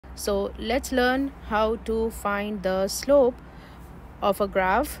So let's learn how to find the slope of a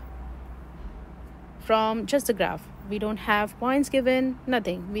graph from just the graph. We don't have points given,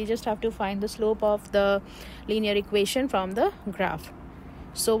 nothing. We just have to find the slope of the linear equation from the graph.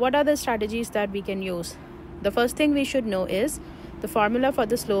 So what are the strategies that we can use? The first thing we should know is the formula for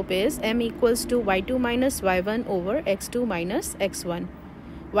the slope is m equals to y2 minus y1 over x2 minus x1.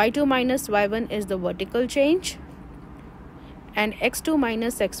 y2 minus y1 is the vertical change and x2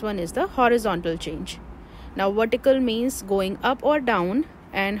 minus x1 is the horizontal change. Now vertical means going up or down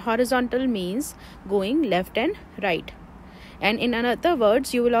and horizontal means going left and right. And in other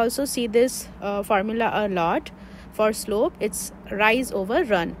words, you will also see this formula a lot for slope. It's rise over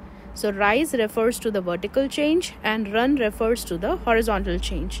run. So rise refers to the vertical change and run refers to the horizontal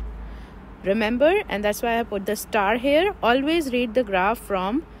change. Remember, and that's why I put the star here, always read the graph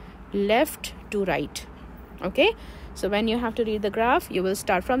from left to right. Okay, so when you have to read the graph, you will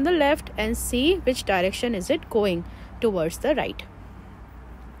start from the left and see which direction is it going towards the right.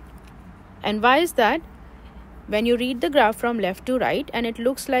 And why is that? When you read the graph from left to right and it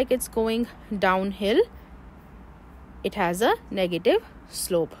looks like it's going downhill, it has a negative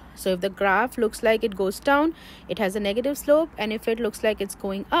slope. So if the graph looks like it goes down, it has a negative slope, and if it looks like it's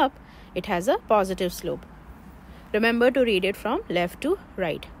going up, it has a positive slope. Remember to read it from left to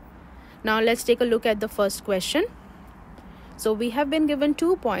right. Now let's take a look at the first question. So we have been given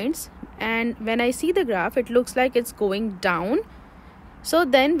 2 points, and when I see the graph, it looks like it's going down. So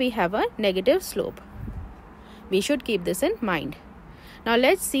then we have a negative slope. We should keep this in mind. Now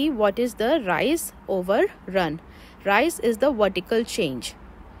let's see what is the rise over run. Rise is the vertical change.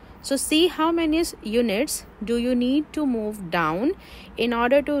 So see how many units do you need to move down in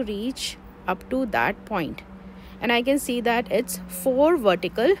order to reach up to that point. And I can see that it's 4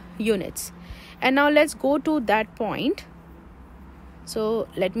 vertical units. And now let's go to that point. So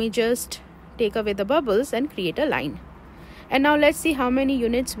let me just take away the bubbles and create a line. And now let's see how many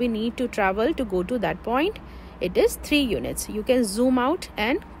units we need to travel to go to that point. It is 3 units. You can zoom out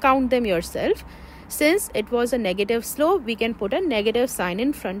and count them yourself. Since it was a negative slope, we can put a negative sign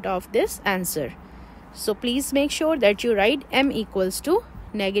in front of this answer. So please make sure that you write m equals to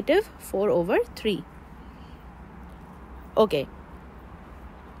negative 4 over 3. Okay.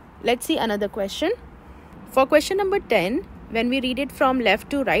 Let's see another question. For question number 10, when we read it from left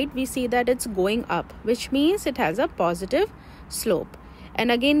to right, we see that it's going up, which means it has a positive slope.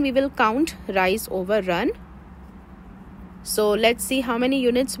 And again, we will count rise over run. So let's see how many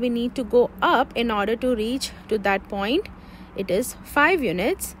units we need to go up in order to reach to that point. It is 5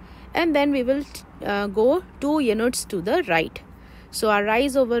 units, and then we will go 2 units to the right. So our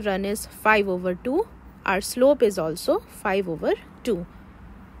rise over run is 5 over 2. Our slope is also 5 over 2.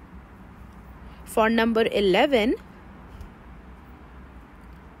 For number 11,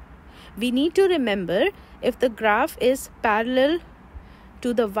 we need to remember if the graph is parallel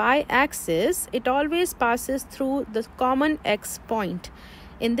to the y-axis, it always passes through the common x point.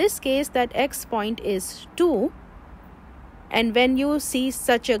 In this case, that x point is 2. And when you see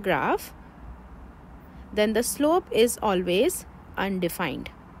such a graph, then the slope is always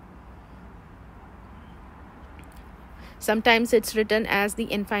undefined. Sometimes it's written as the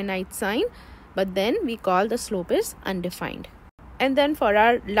infinite sign, but then we call the slope is undefined. And then for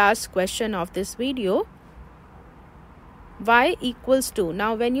our last question of this video, y equals to.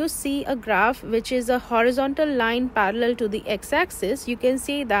 Now when you see a graph which is a horizontal line parallel to the x-axis, you can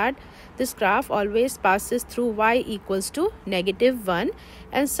see that this graph always passes through y equals to -1,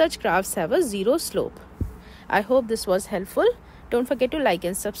 and such graphs have a 0 slope. I hope this was helpful. Don't forget to like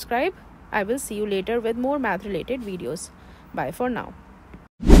and subscribe. I will see you later with more math related videos. Bye for now.